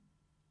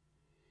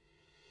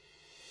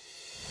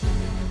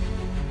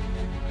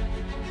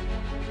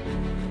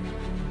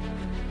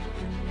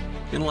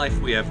In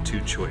life, we have two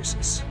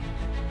choices: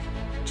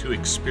 to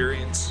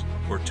experience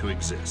or to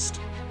exist.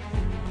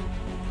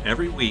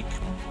 Every week,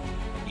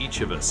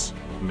 each of us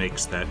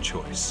makes that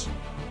choice.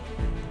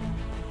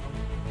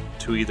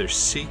 To either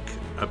seek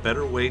a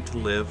better way to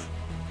live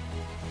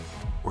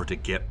or to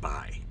get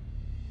by.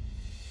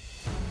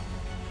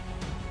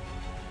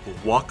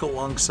 Walk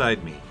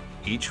alongside me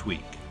each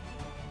week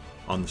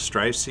on the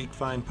Strive, Seek,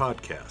 Find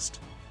podcast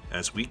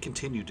as we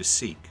continue to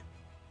seek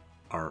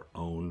our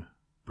own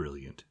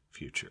brilliant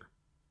future.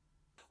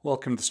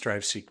 Welcome to the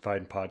Strive, Seek,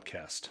 Find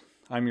podcast.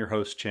 I'm your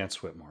host,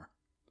 Chance Whitmore.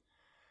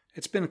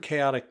 It's been a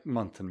chaotic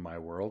month in my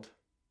world.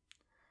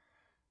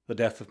 The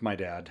death of my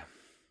dad,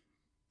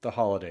 the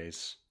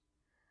holidays,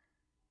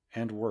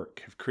 and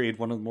work have created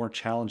one of the more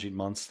challenging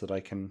months that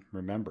I can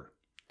remember.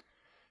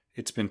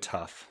 It's been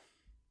tough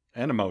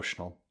and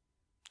emotional,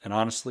 and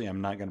honestly, I'm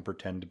not going to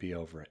pretend to be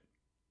over it.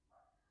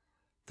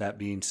 That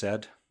being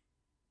said,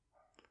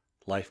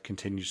 life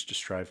continues to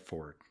strive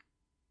forward.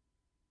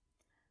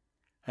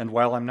 And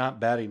while I'm not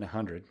batting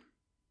 100,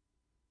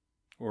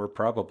 or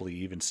probably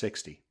even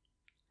 60,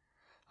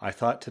 I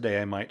thought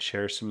today I might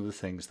share some of the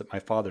things that my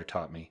father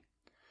taught me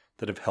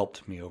that have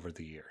helped me over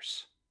the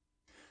years.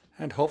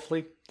 And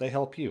hopefully they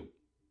help you.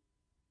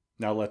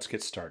 Now let's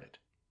get started.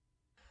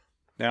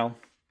 Now,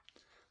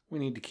 we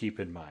need to keep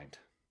in mind,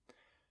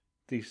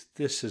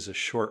 this is a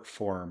short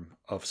form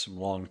of some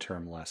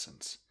long-term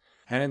lessons.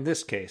 And in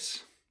this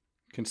case,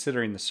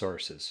 considering the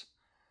sources,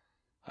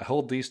 I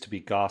hold these to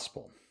be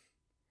gospel.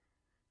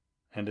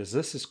 And as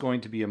this is going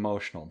to be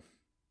emotional,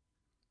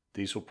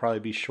 these will probably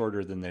be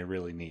shorter than they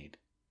really need.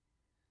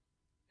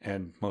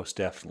 And most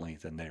definitely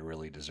than they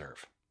really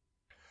deserve.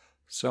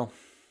 So,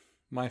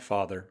 my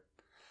father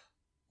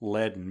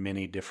led in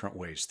many different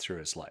ways through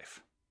his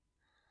life.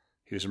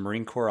 He was a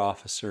Marine Corps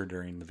officer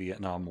during the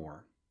Vietnam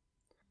War.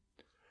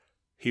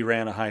 He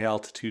ran a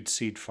high-altitude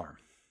seed farm.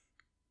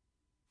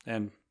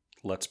 And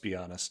let's be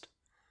honest,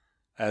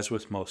 as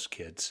with most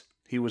kids,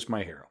 he was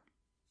my hero.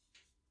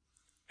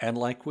 And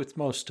like with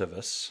most of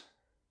us,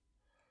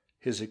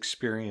 his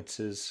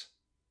experiences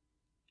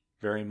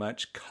very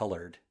much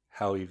colored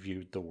how he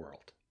viewed the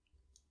world.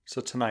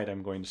 So tonight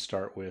I'm going to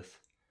start with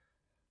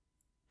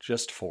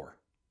just four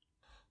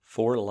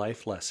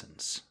life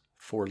lessons,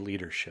 4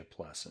 leadership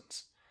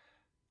lessons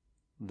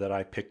that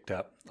I picked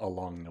up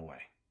along the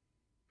way.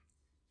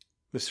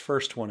 This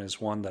first one is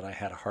one that I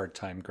had a hard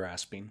time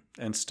grasping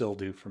and still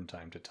do from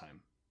time to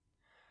time.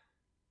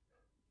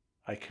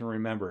 I can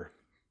remember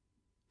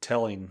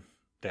telling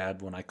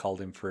Dad, when I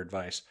called him for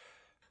advice,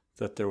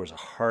 that there was a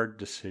hard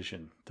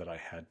decision that I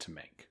had to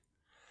make.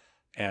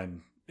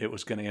 And it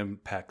was going to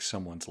impact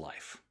someone's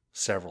life,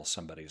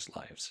 somebody's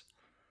lives.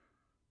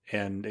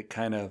 And it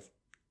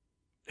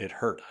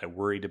hurt. I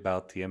worried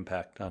about the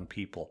impact on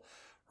people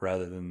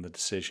rather than the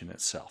decision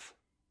itself.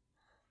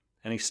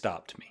 And he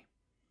stopped me.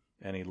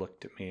 And he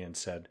looked at me and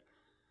said,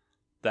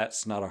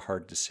 "That's not a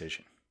hard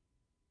decision."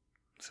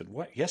 I said,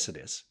 "What? Yes, it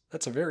is.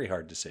 That's a very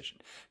hard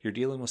decision. You're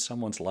dealing with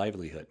someone's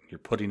livelihood. You're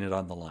putting it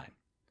on the line."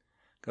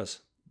 He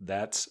goes,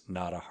 "That's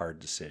not a hard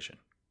decision.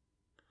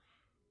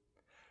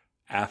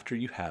 After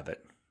you have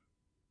it,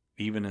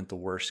 even in the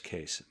worst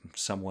case,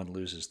 someone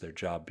loses their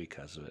job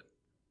because of it,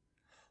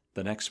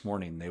 the next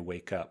morning they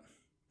wake up,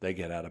 they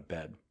get out of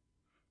bed,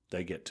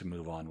 they get to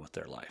move on with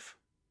their life."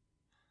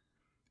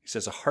 He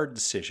says a hard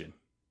decision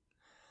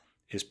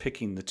is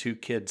picking the 2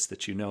 kids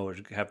that you know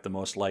have the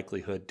most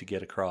likelihood to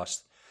get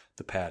across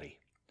the paddy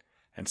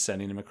and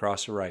sending them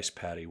across a rice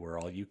paddy where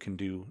all you can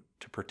do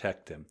to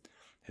protect them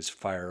is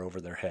fire over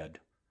their head,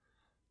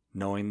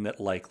 knowing that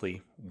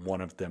likely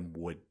one of them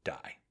would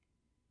die.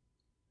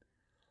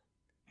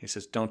 He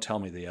says, "Don't tell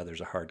me the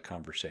other's a hard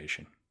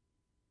conversation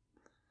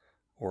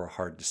or a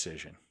hard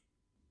decision.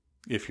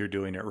 If you're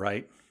doing it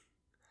right,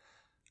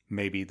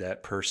 maybe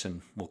that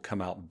person will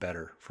come out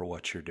better for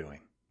what you're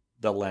doing.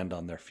 They'll land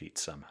on their feet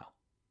somehow.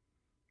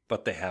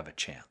 But they have a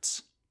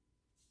chance."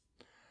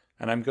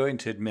 And I'm going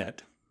to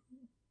admit,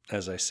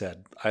 as I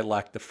said, I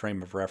lacked the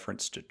frame of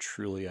reference to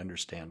truly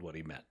understand what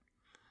he meant.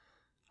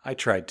 I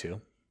tried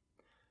to.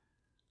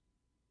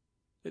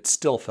 It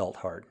still felt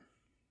hard.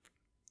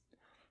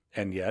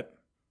 And yet,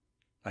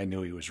 I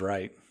knew he was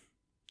right.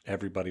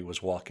 Everybody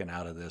was walking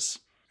out of this,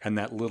 and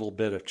that little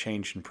bit of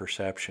change in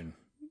perception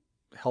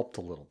helped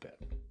a little bit.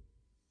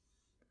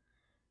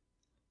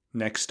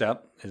 Next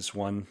up is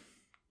one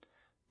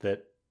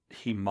that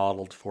he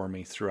modeled for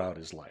me throughout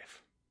his life.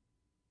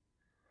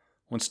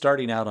 When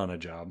starting out on a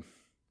job,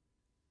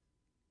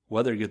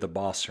 whether you're the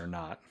boss or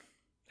not,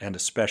 and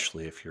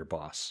especially if you're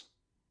boss,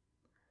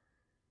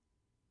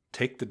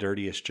 take the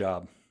dirtiest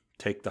job,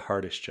 take the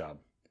hardest job,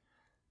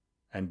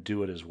 and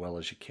do it as well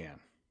as you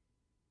can.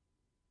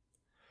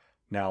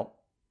 Now,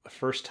 the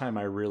first time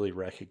I really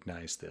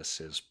recognized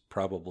this is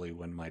probably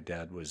when my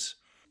dad was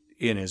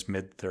in his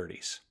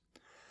mid-30s,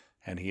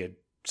 and he had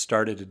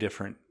started a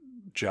different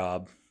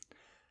job,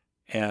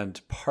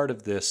 and part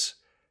of this,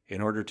 in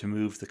order to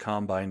move the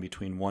combine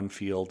between one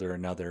field or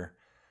another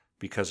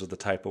because of the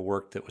type of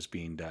work that was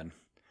being done,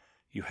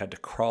 you had to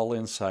crawl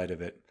inside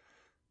of it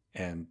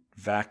and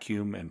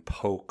vacuum and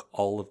poke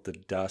all of the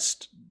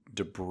dust,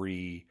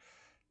 debris,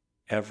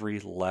 every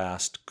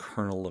last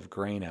kernel of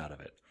grain out of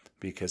it,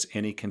 because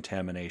any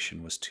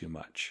contamination was too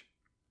much.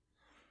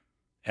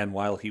 And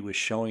while he was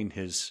showing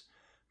his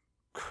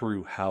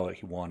crew how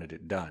he wanted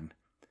it done,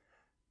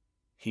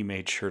 he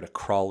made sure to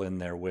crawl in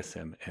there with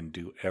him and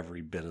do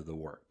every bit of the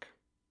work.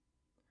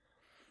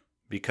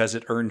 Because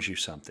it earns you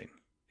something.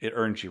 It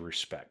earns you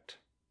respect.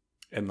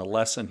 And the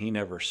lesson he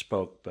never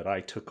spoke, but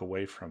I took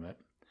away from it,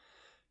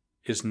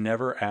 is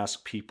never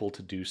ask people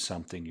to do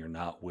something you're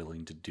not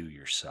willing to do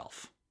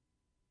yourself.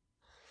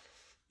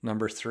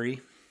 Number 3,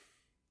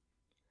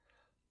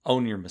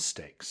 own your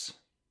mistakes.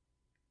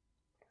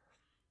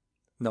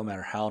 No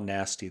matter how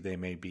nasty they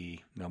may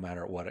be, no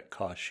matter what it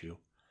costs you,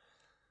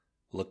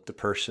 look the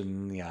person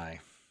in the eye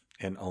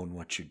and own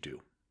what you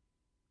do.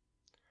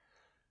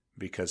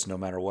 Because no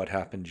matter what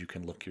happens, you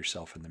can look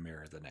yourself in the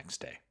mirror the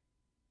next day.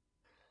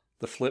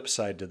 The flip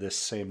side to this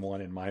same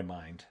one in my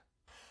mind,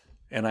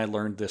 and I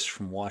learned this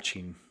from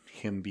watching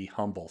him be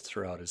humble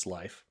throughout his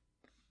life,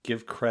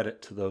 give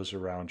credit to those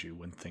around you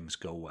when things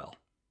go well.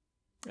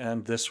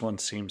 And this one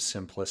seems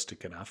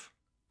simplistic enough.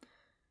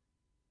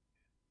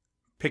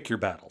 Pick your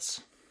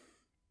battles.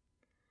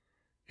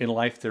 In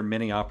life, there are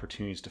many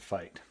opportunities to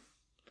fight,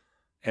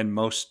 and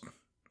most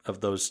of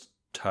those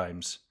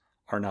times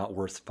are not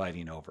worth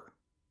fighting over.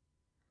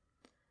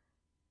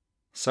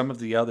 Some of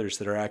the others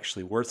that are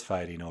actually worth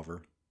fighting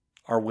over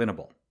are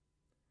winnable.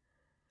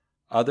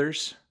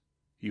 Others,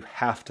 you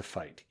have to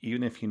fight,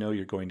 even if you know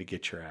you're going to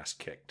get your ass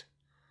kicked,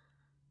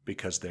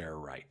 because they are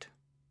right.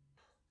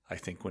 I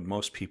think when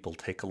most people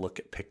take a look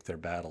at pick their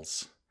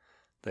battles,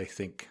 they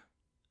think,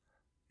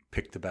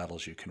 pick the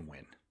battles you can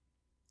win.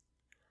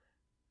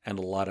 And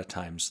a lot of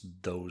times,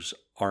 those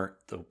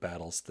aren't the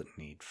battles that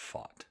need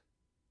fought.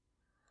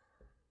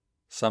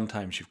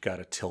 Sometimes you've got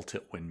to tilt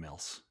at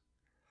windmills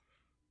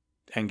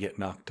and get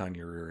knocked on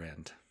your rear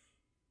end,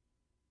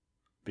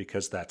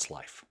 because that's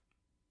life.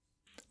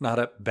 Not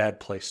a bad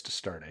place to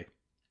start, eh?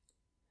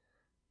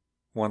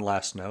 One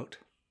last note.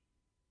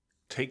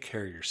 Take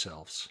care of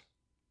yourselves.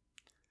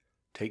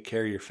 Take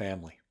care of your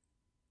family,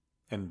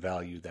 and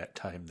value that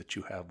time that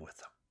you have with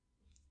them.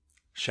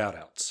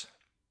 Shout-outs.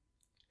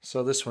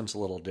 So this one's a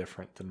little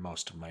different than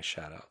most of my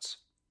shout-outs.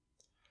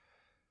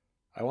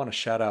 I want to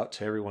shout out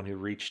to everyone who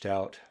reached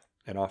out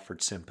and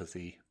offered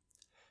sympathy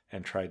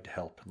and tried to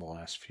help in the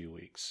last few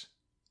weeks.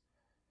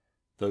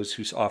 Those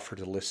who offered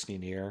a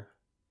listening ear,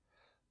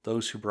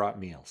 those who brought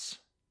meals,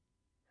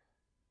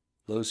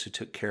 those who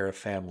took care of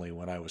family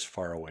when I was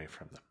far away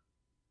from them.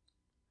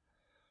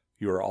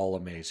 You are all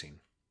amazing,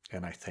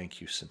 and I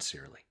thank you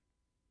sincerely.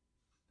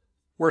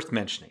 Worth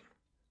mentioning.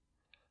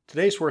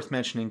 Today's worth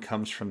mentioning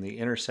comes from the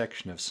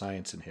intersection of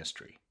science and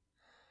history,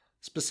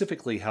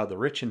 specifically how the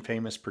rich and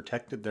famous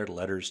protected their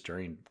letters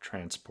during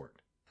transport.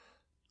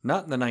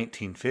 Not in the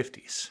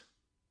 1950s,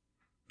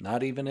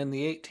 not even in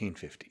the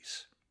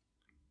 1850s,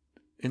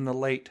 in the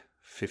late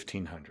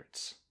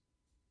 1500s.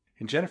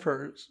 In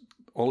Jennifer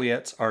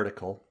Olliette's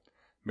article,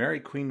 Mary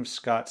Queen of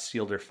Scots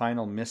sealed her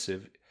final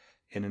missive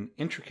in an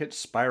intricate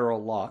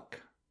spiral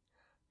lock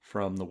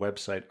from the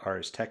website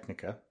Ars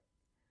Technica.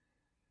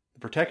 The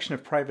protection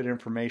of private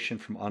information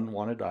from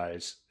unwanted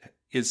eyes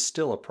is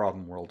still a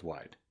problem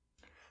worldwide.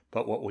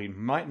 But what we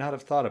might not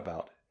have thought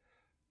about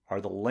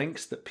are the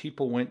lengths that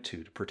people went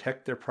to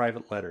protect their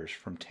private letters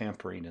from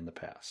tampering in the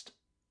past.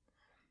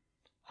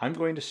 I'm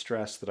going to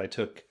stress that I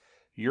took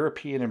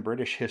European and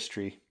British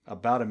history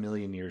about 1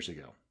 million years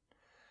ago,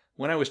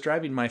 when I was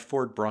driving my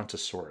Ford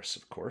Brontosaurus,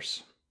 of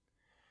course.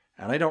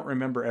 And I don't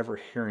remember ever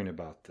hearing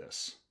about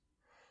this.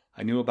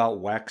 I knew about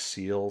wax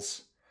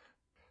seals,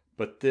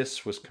 but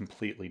this was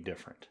completely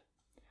different.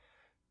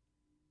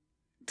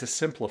 To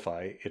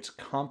simplify, its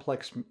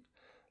complex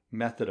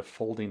method of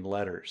folding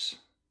letters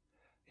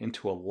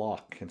into a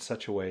lock in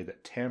such a way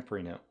that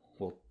tampering it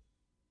will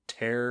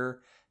tear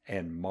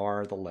and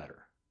mar the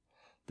letter.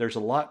 There's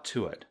a lot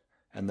to it,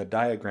 and the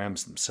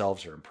diagrams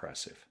themselves are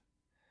impressive.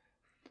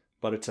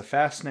 But it's a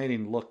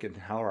fascinating look at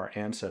how our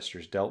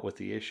ancestors dealt with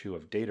the issue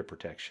of data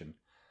protection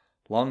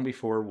long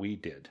before we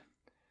did,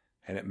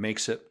 and it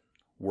makes it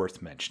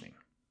worth mentioning.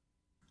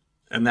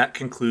 And that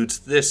concludes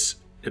this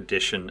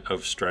edition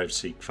of Strive,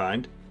 Seek,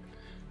 Find.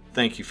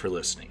 Thank you for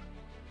listening.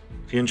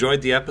 If you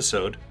enjoyed the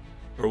episode,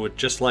 or would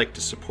just like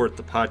to support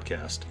the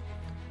podcast,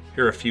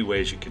 here are a few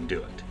ways you can do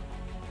it.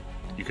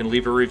 You can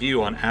leave a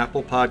review on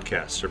Apple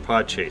Podcasts or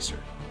Podchaser.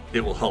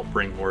 It will help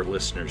bring more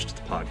listeners to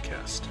the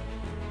podcast.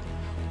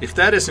 If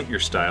that isn't your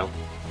style,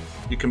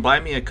 you can buy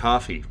me a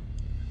coffee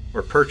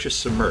or purchase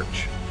some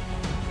merch.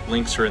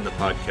 Links are in the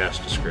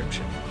podcast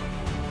description.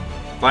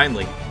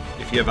 Finally,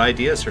 if you have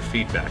ideas or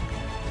feedback,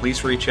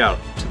 please reach out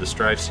to the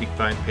Strive, Seek,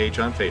 Find page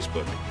on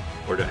Facebook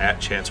or to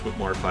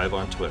 @ChanceWhitmore5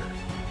 on Twitter.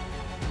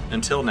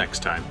 Until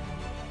next time,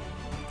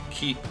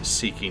 keep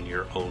seeking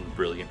your own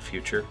brilliant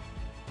future.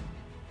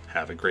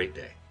 Have a great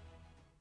day.